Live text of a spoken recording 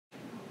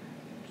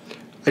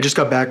I just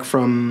got back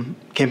from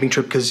camping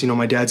trip because,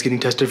 my dad's getting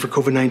tested for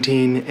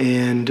COVID-19,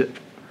 and,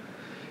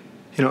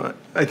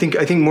 I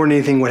think more than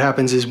anything what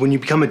happens is when you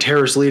become a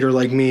terrorist leader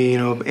like me,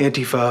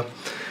 Antifa,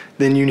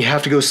 then you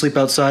have to go sleep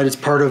outside. It's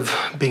part of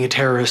being a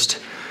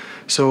terrorist.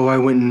 So I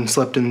went and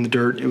slept in the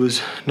dirt. It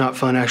was not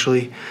fun,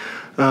 actually.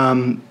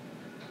 Now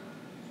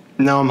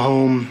I'm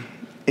home,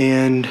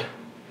 and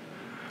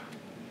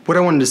what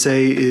I wanted to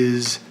say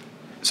is,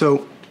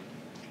 so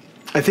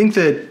I think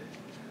that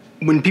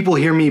when people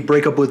hear me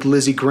break up with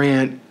Lizzie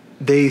Grant,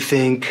 they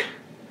think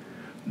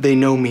they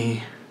know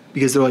me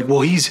because they're like,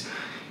 well, he's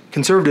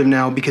conservative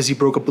now because he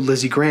broke up with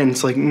Lizzie Grant.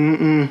 It's like,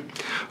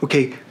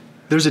 okay,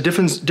 there's a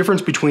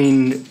difference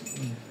between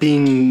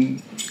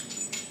being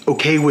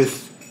okay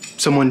with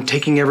someone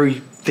taking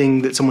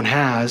everything that someone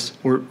has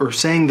or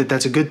saying that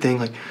that's a good thing.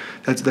 Like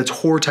that's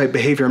whore type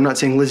behavior. I'm not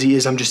saying Lizzie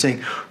is. I'm just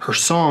saying her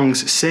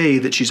songs say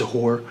that she's a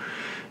whore,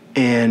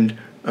 and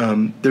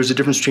there's a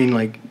difference between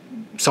like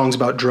songs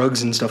about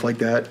drugs and stuff like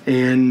that.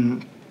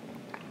 And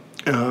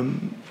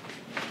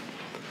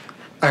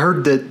I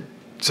heard that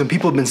some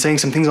people have been saying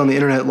some things on the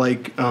internet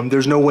like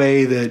there's no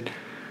way that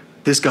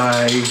this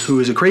guy who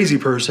is a crazy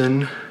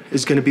person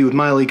is going to be with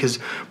Miley because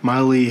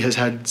Miley has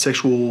had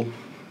sexual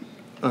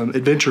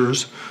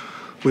adventures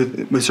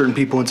with certain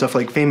people and stuff,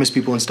 like famous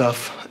people and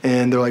stuff.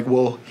 And they're like,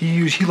 well,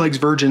 he likes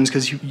virgins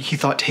because he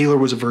thought Taylor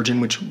was a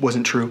virgin, which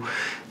wasn't true.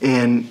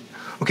 And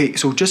okay,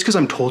 so just because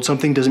I'm told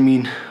something doesn't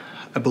mean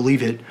I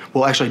believe it.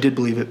 Well, actually, I did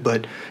believe it,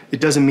 but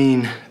it doesn't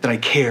mean that I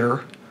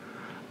care.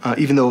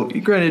 Even though,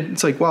 granted,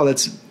 it's like, wow,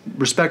 that's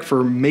respect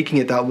for making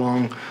it that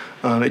long.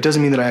 It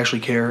doesn't mean that I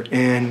actually care.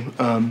 And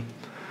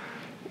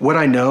what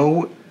I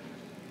know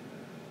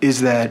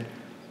is that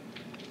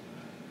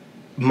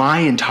my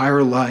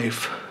entire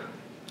life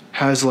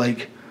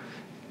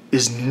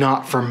is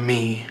not for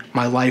me.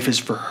 My life is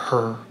for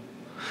her.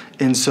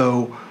 And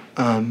so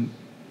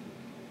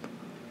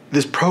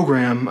this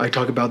program I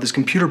talk about, this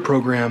computer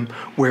program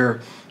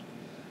where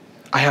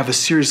I have a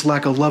serious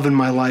lack of love in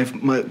my life,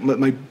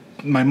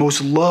 my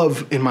most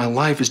love in my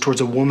life is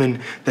towards a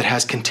woman that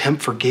has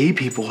contempt for gay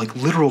people, like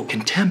literal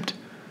contempt.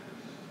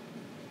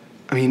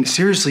 I mean,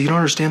 seriously, you don't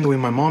understand the way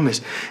my mom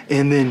is.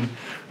 And then,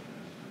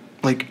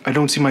 like, I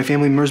don't see my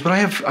family members, but I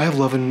have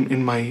love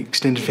in my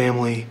extended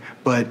family.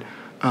 But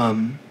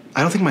I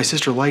don't think my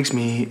sister likes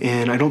me,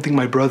 and I don't think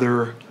my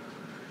brother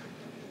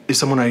is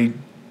someone I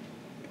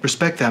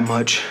respect that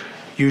much,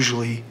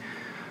 usually.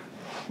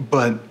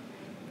 But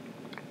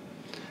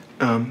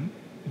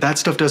that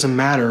stuff doesn't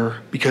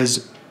matter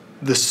because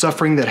the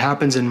suffering that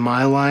happens in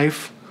my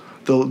life,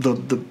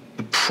 the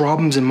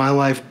problems in my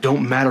life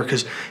don't matter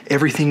because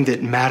everything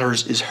that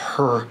matters is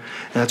her.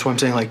 And that's why I'm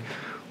saying, like,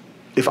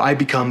 if I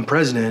become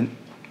president,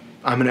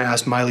 I'm going to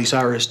ask Miley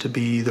Cyrus to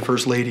be the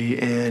first lady,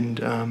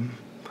 and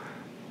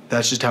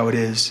that's just how it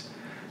is.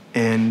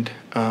 And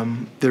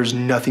there's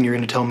nothing you're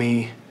going to tell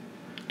me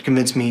to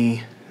convince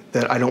me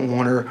that I don't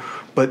want her,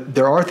 but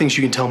there are things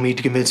you can tell me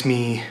to convince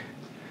me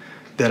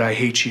that I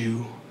hate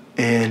you.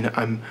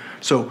 And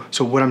so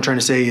what I'm trying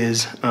to say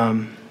is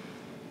I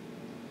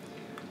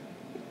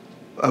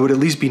would at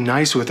least be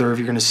nice with her if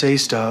you're going to say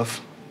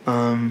stuff.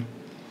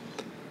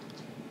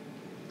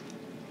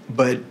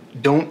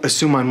 But don't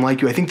assume I'm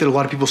like you. I think that a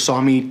lot of people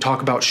saw me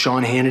talk about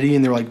Sean Hannity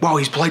and they're like, wow,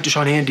 he's polite to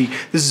Sean Hannity.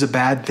 This is a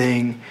bad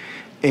thing.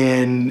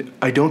 And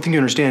I don't think you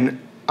understand.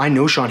 I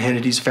know Sean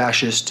Hannity's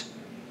fascist.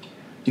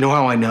 You know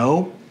how I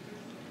know?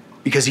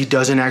 Because he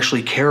doesn't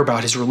actually care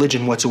about his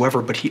religion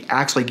whatsoever, but he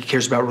acts like he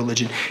cares about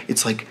religion.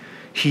 It's like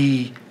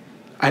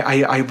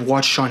I've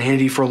watched Sean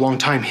Hannity for a long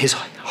time. His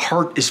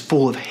heart is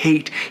full of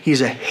hate. He is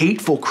a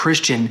hateful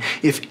Christian.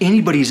 If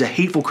anybody is a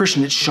hateful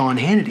Christian, it's Sean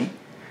Hannity.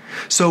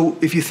 So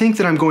if you think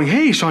that I'm going,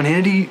 hey, Sean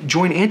Hannity,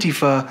 join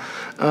Antifa,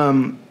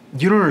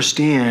 you don't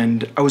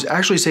understand. I was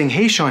actually saying,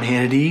 hey, Sean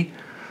Hannity,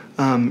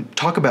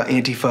 talk about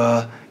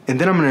Antifa, and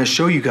then I'm going to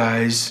show you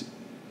guys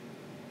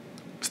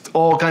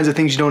all kinds of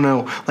things you don't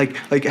know.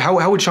 Like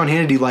how would Sean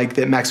Hannity like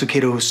that Max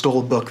Lucado stole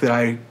a book that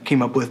I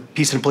came up with,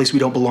 Peace in a Place We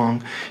Don't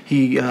Belong?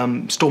 He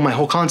stole my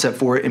whole concept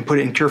for it and put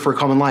it in Cure for a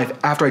Common Life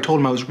after I told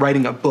him I was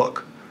writing a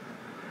book.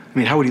 I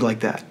mean, how would he like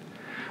that?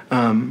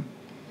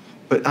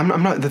 But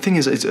I'm not, the thing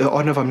is, it's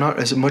odd enough I'm not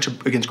as much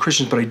against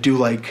Christians, but I do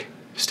like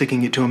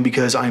sticking it to him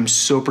because I'm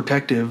so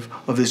protective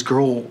of this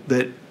girl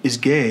that is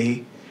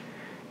gay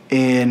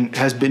and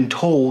has been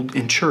told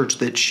in church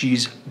that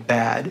she's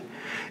bad.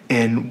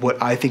 And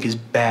what I think is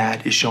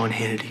bad is Sean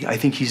Hannity. I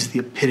think he's the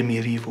epitome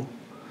of evil.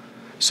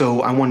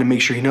 So I wanted to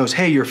make sure he knows,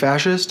 hey, you're a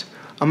fascist?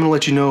 I'm going to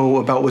let you know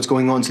about what's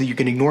going on so that you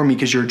can ignore me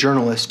because you're a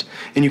journalist.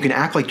 And you can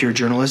act like you're a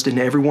journalist, and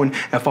everyone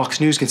at Fox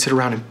News can sit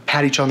around and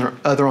pat each other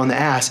on the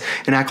ass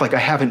and act like I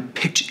haven't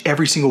picked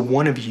every single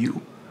one of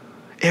you.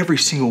 Every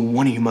single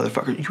one of you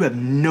motherfuckers. You have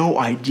no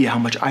idea how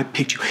much I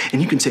picked you.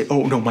 And you can say,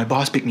 oh, no, my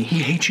boss picked me. He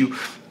hates you.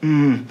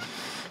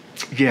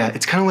 Yeah,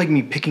 it's kind of like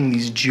me picking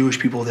these Jewish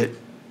people that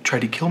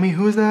tried to kill me.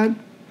 Who is that?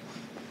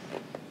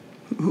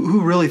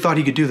 Who really thought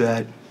he could do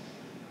that?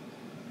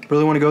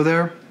 Really want to go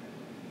there?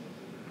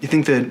 You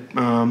think that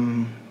I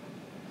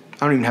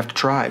don't even have to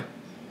try.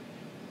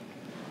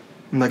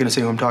 I'm not going to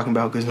say who I'm talking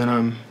about because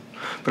then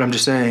but I'm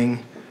just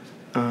saying,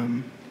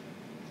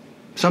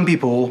 some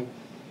people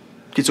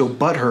get so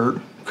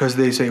butthurt because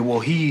they say, well,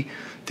 he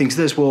thinks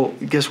this. Well,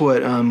 guess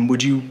what?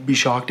 Would you be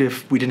shocked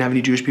if we didn't have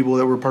any Jewish people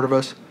that were part of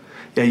us?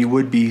 Yeah, you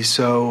would be.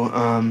 So,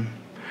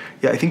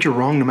 yeah, I think you're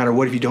wrong no matter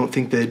what if you don't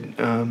think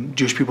that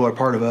Jewish people are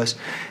part of us.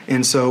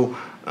 And so,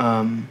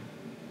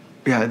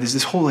 yeah, there's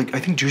this whole, like, I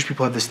think Jewish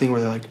people have this thing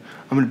where they're like,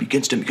 I'm going to be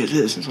against him because of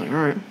this. And it's like,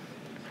 all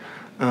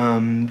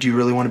right. Do you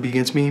really want to be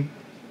against me?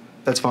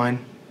 That's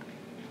fine.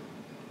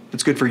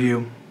 It's good for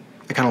you.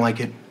 I kind of like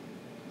it.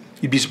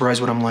 You'd be surprised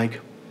what I'm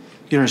like.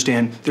 You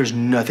understand? There's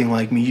nothing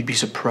like me. You'd be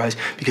surprised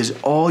because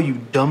all you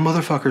dumb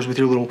motherfuckers with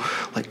your little,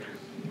 like,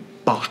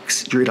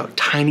 box, your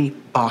tiny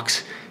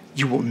box,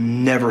 you will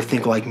never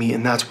think like me.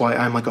 And that's why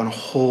I'm, like, on a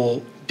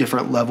whole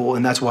different level.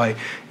 And that's why, you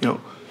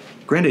know,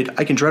 granted,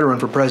 I can try to run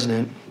for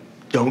president.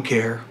 Don't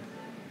care.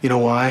 You know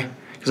why?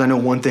 Because I know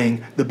one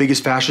thing. The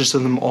biggest fascist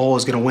of them all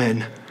is going to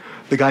win.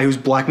 The guy who's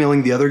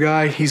blackmailing the other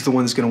guy, he's the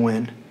one that's going to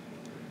win.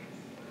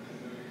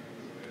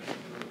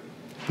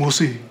 We'll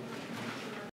see.